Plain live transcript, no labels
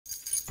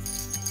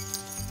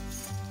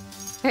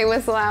Hey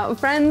WhistleOut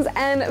friends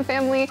and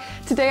family,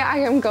 today I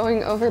am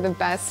going over the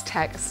best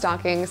tech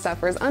stocking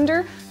stuffers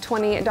under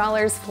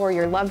 $20 for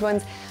your loved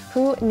ones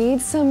who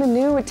need some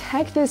new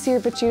tech this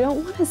year, but you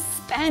don't want to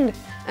spend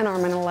an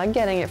arm and a leg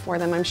getting it for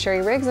them. I'm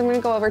Sherry Riggs. I'm going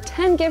to go over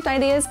 10 gift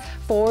ideas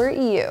for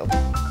you.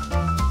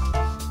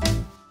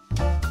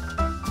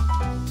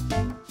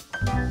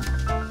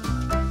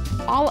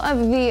 All of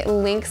the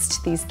links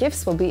to these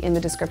gifts will be in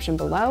the description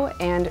below,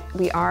 and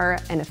we are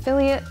an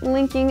affiliate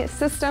linking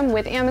system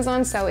with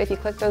Amazon, so if you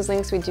click those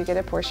links, we do get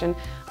a portion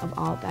of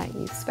all that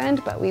you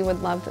spend, but we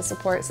would love the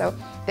support, so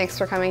thanks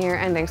for coming here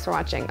and thanks for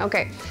watching.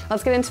 Okay,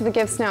 let's get into the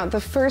gifts now. The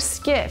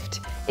first gift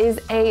is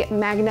a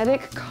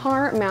magnetic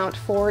car mount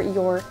for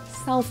your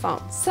cell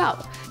phone. So,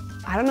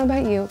 I don't know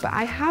about you, but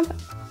I have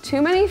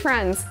too many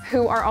friends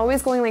who are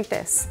always going like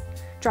this,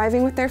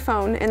 driving with their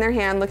phone in their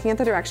hand, looking at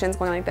the directions,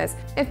 going like this.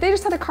 If they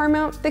just had a car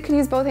mount, they could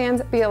use both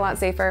hands, be a lot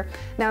safer.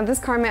 Now this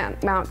car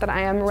mount that I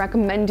am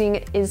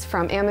recommending is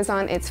from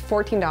Amazon. It's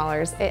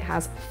 $14. It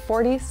has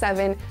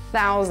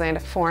 47,000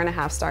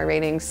 4.5 star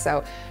ratings,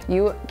 so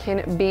you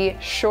can be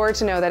sure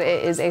to know that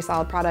it is a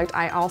solid product.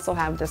 I also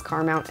have this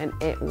car mount and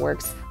it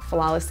works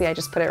flawlessly. I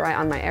just put it right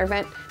on my air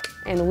vent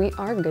and we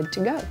are good to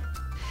go.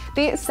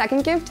 The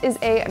second gift is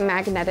a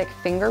magnetic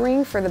finger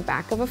ring for the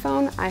back of a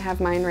phone. I have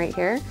mine right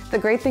here. The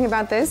great thing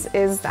about this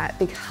is that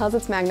because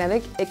it's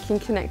magnetic, it can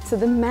connect to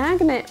the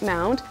magnet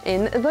mount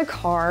in the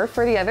car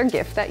for the other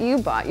gift that you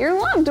bought your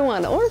loved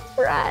one or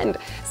friend.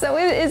 So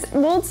it is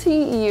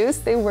multi-use,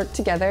 they work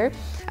together.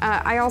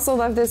 I also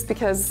love this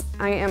because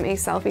I am a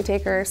selfie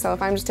taker, so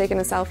if I'm just taking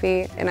a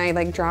selfie and I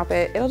like drop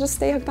it, it'll just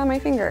stay hooked on my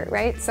finger,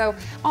 right? So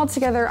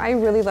altogether, I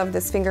really love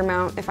this finger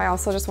mount. If I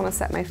also just want to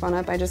set my phone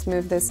up, I just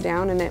move this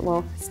down and it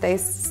will stay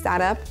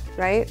sat up,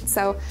 right?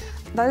 So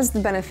that is the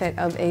benefit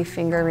of a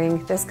finger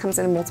ring. This comes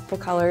in multiple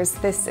colors.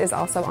 This is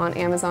also on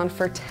Amazon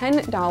for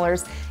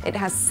 $10. It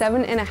has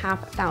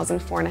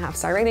 7,500 4.5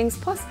 star ratings,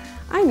 plus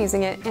I'm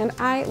using it and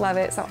I love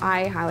it, so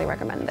I highly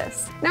recommend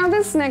this. Now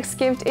this next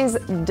gift is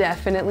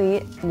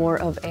definitely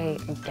more of a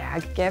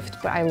gag gift,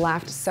 but I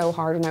laughed so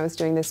hard when I was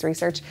doing this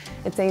research.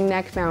 It's a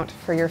neck mount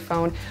for your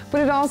phone,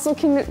 but it also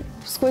can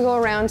squiggle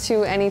around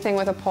to anything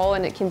with a pole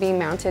and it can be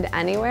mounted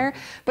anywhere,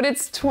 but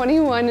it's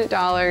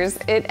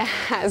 $21. It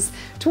has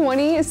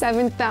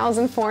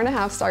 27,000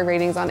 4.5 star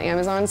ratings on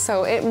Amazon,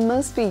 so it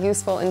must be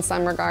useful in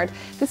some regard.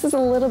 This is a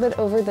little bit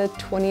over the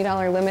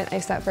 $20 limit I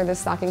set for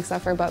this stocking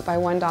stuffer, but by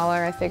 $1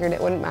 I figured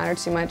it wouldn't matter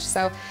too much.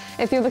 So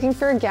if you're looking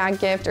for a gag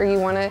gift or you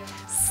want to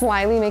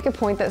slyly make a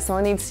point that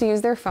someone needs to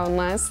use their phone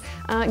less,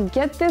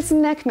 get this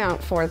neck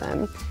mount for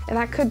them. And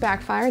that could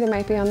backfire, they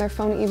might be on their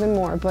phone even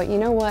more, but you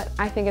know what?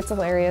 I think it's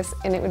hilarious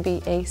and it would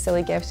be a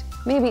silly gift,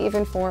 maybe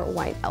even for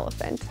White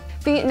Elephant.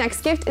 The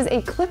next gift is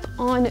a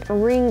clip-on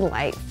ring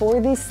light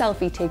for the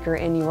selfie taker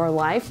in your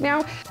life.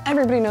 Now,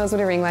 everybody knows what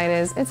a ring light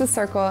is. It's a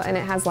circle and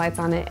it has lights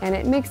on it and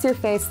it makes your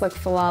face look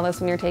flawless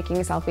when you're taking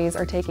selfies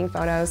or taking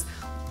photos,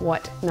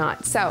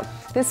 whatnot. So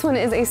this one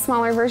is a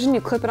smaller version.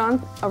 You clip it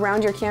on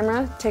around your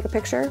camera, take a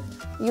picture,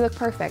 you look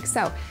perfect.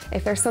 So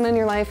if there's someone in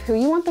your life who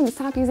you want them to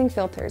stop using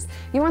filters,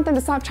 you want them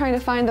to stop trying to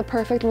find the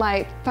perfect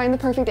light, find the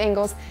perfect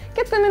angles,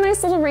 get them a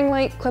nice little ring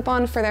light clip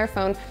on for their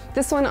phone.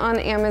 This one on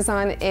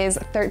Amazon is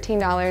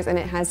 $13 and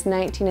it has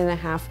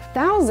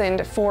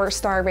 19,500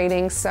 4-star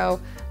ratings, so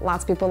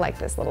lots of people like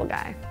this little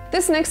guy.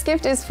 This next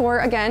gift is for,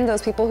 again,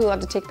 those people who love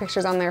to take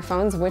pictures on their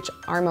phones, which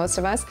are most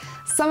of us.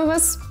 Some of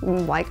us,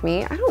 like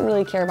me, I don't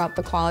really care about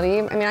the quality.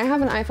 I mean, I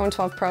have an iPhone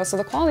 12 Pro, so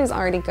the quality is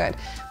already good.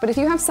 But if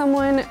you have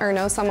someone or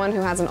know someone who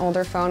has an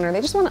older phone or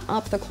they just want to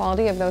up the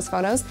quality of those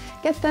photos,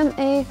 get them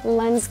a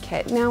lens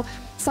kit. Now,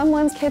 some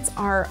lens kits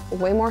are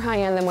way more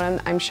high-end than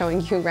what I'm showing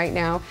you right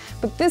now,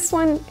 but this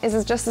one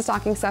is just a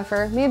stocking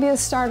stuffer, maybe a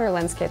starter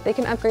lens kit. They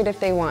can upgrade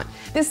if they want.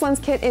 This lens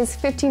kit is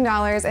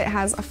 $15. It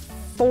has a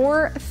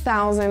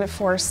 4,000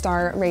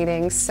 4-star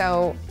ratings,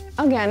 so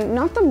again,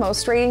 not the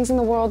most ratings in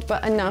the world,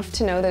 but enough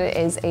to know that it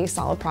is a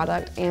solid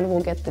product and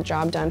will get the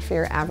job done for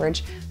your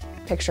average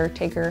picture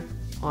taker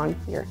on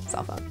your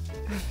cell phone.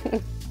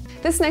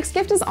 This next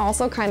gift is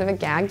also kind of a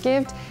gag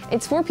gift.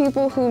 It's for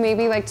people who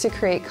maybe like to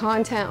create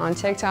content on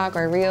TikTok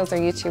or Reels or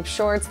YouTube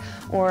Shorts,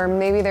 or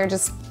maybe they're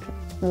just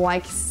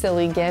like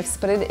silly gifts,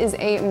 but it is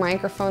a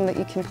microphone that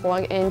you can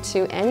plug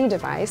into any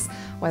device,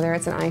 whether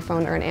it's an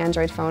iPhone or an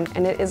Android phone,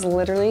 and it is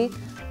literally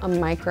a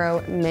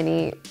micro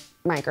mini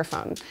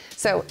microphone.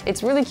 So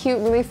it's really cute,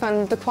 really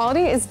fun. The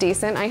quality is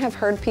decent. I have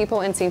heard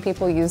people and seen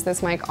people use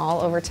this mic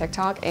all over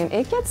TikTok and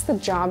it gets the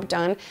job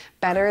done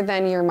better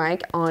than your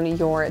mic on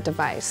your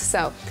device.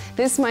 So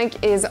this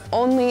mic is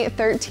only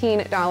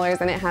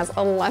 $13 and it has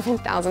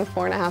 11,000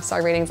 4.5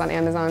 star ratings on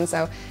Amazon.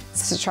 So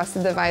it's a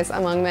trusted device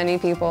among many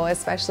people,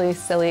 especially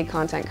silly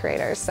content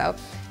creators. So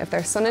if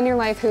there's someone in your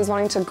life who's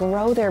wanting to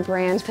grow their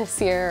brand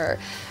this year, or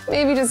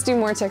maybe just do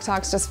more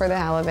TikToks just for the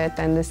hell of it,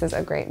 then this is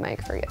a great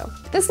mic for you.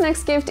 This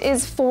next gift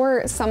is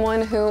for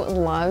someone who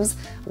loves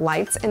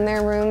lights in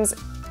their rooms.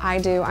 I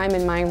do. I'm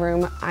in my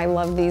room. I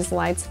love these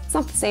lights. It's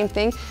not the same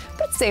thing,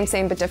 but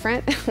same but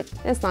different.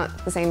 It's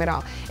not the same at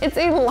all. It's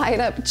a light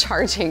up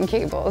charging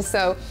cable.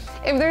 So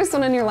if there's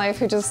someone in your life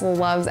who just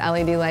loves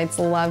LED lights,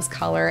 loves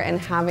color and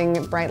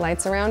having bright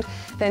lights around,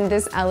 then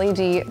this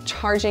LED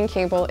charging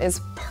cable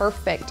is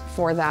perfect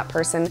for that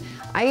person.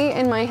 I,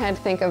 in my head,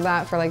 think of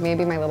that for like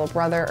maybe my little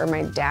brother or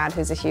my dad,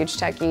 who's a huge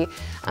techie.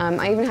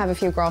 I even have a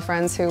few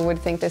girlfriends who would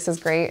think this is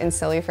great and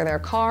silly for their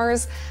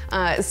cars.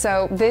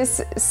 So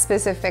this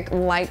specific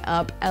light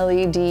up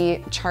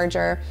LED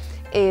charger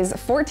is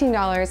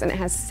 $14 and it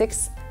has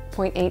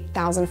 6.8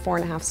 thousand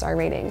 4.5 star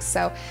ratings.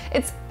 So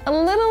it's a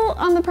little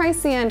on the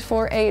pricey end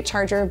for a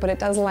charger, but it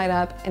does light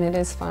up and it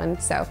is fun.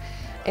 So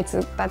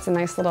that's a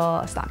nice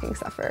little stocking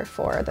stuffer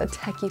for the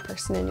techie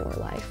person in your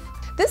life.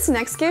 This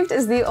next gift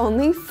is the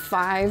only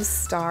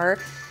 5-star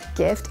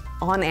gift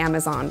on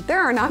Amazon. There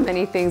are not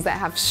many things that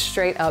have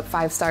straight up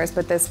 5 stars,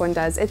 but this one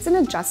does. It's an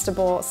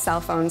adjustable cell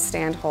phone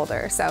stand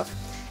holder. So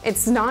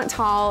it's not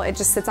tall, it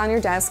just sits on your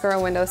desk or a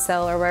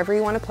windowsill or wherever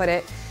you want to put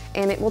it,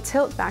 and it will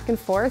tilt back and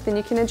forth and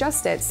you can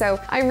adjust it. So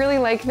I really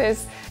like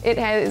this. It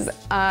has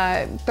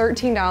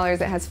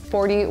 $13. It has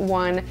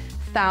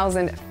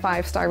 41,000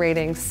 5-star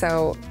ratings.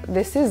 So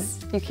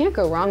you can't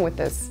go wrong with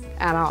this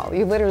at all.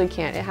 You literally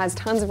can't. It has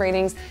tons of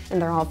ratings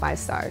and they're all 5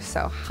 stars.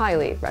 So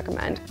highly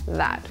recommend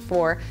that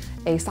for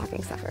a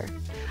stocking stuffer.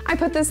 I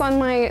put this on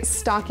my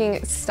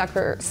stocking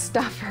stuffer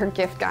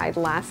gift guide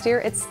last year.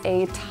 It's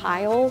a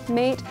tile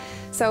mate.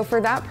 So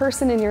for that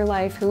person in your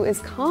life who is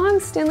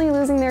constantly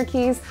losing their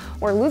keys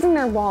or losing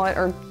their wallet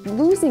or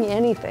losing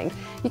anything,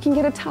 you can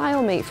get a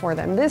tile mate for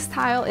them. This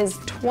tile is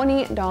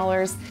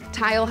 $20.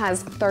 Tile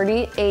has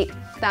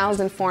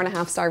 38,000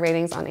 4.5 star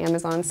ratings on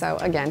Amazon. So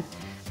again,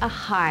 a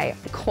high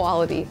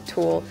quality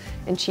tool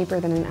and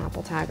cheaper than an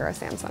Apple tag or a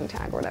Samsung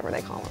tag or whatever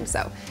they call them.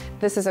 So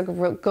this is a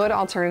good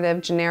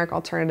alternative, generic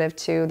alternative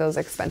to those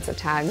expensive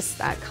tags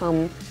that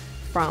come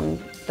from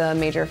the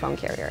major phone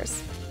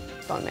carriers,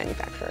 phone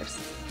manufacturers.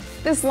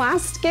 This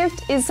last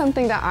gift is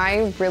something that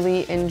I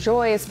really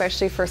enjoy,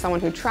 especially for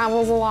someone who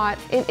travels a lot.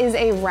 It is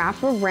a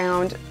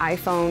wraparound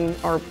iPhone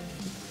or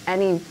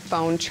any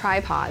phone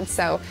tripod.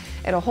 So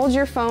it'll hold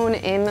your phone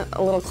in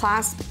a little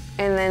clasp,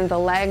 and then the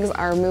legs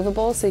are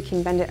movable so you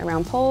can bend it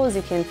around poles,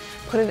 you can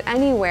put it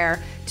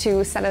anywhere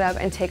to set it up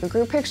and take a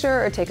group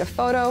picture or take a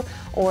photo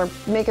or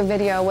make a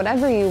video,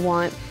 whatever you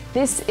want.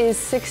 This is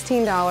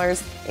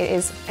 $16.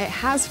 It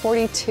has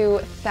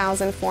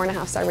 42,000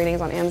 4.5 star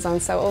ratings on Amazon,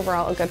 so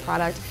overall a good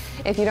product.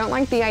 If you don't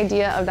like the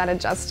idea of that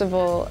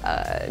adjustable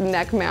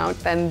neck mount,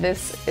 then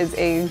this is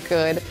a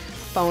good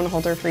phone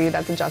holder for you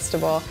that's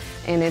adjustable,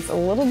 and it's a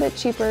little bit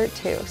cheaper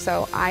too.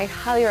 So I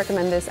highly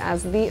recommend this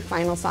as the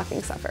final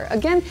stocking stuffer.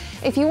 Again,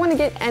 if you want to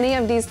get any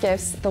of these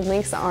gifts, the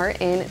links are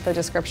in the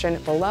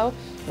description below.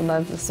 We'd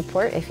love the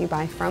support if you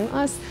buy from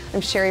us.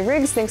 I'm Sherry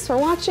Riggs, thanks for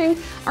watching.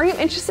 Are you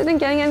interested in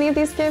getting any of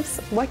these gifts?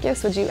 What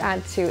gifts would you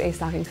add to a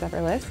stocking stuffer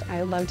list?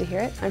 I would love to hear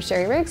it. I'm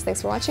Sherry Riggs,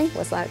 thanks for watching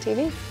WhistleOut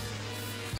TV.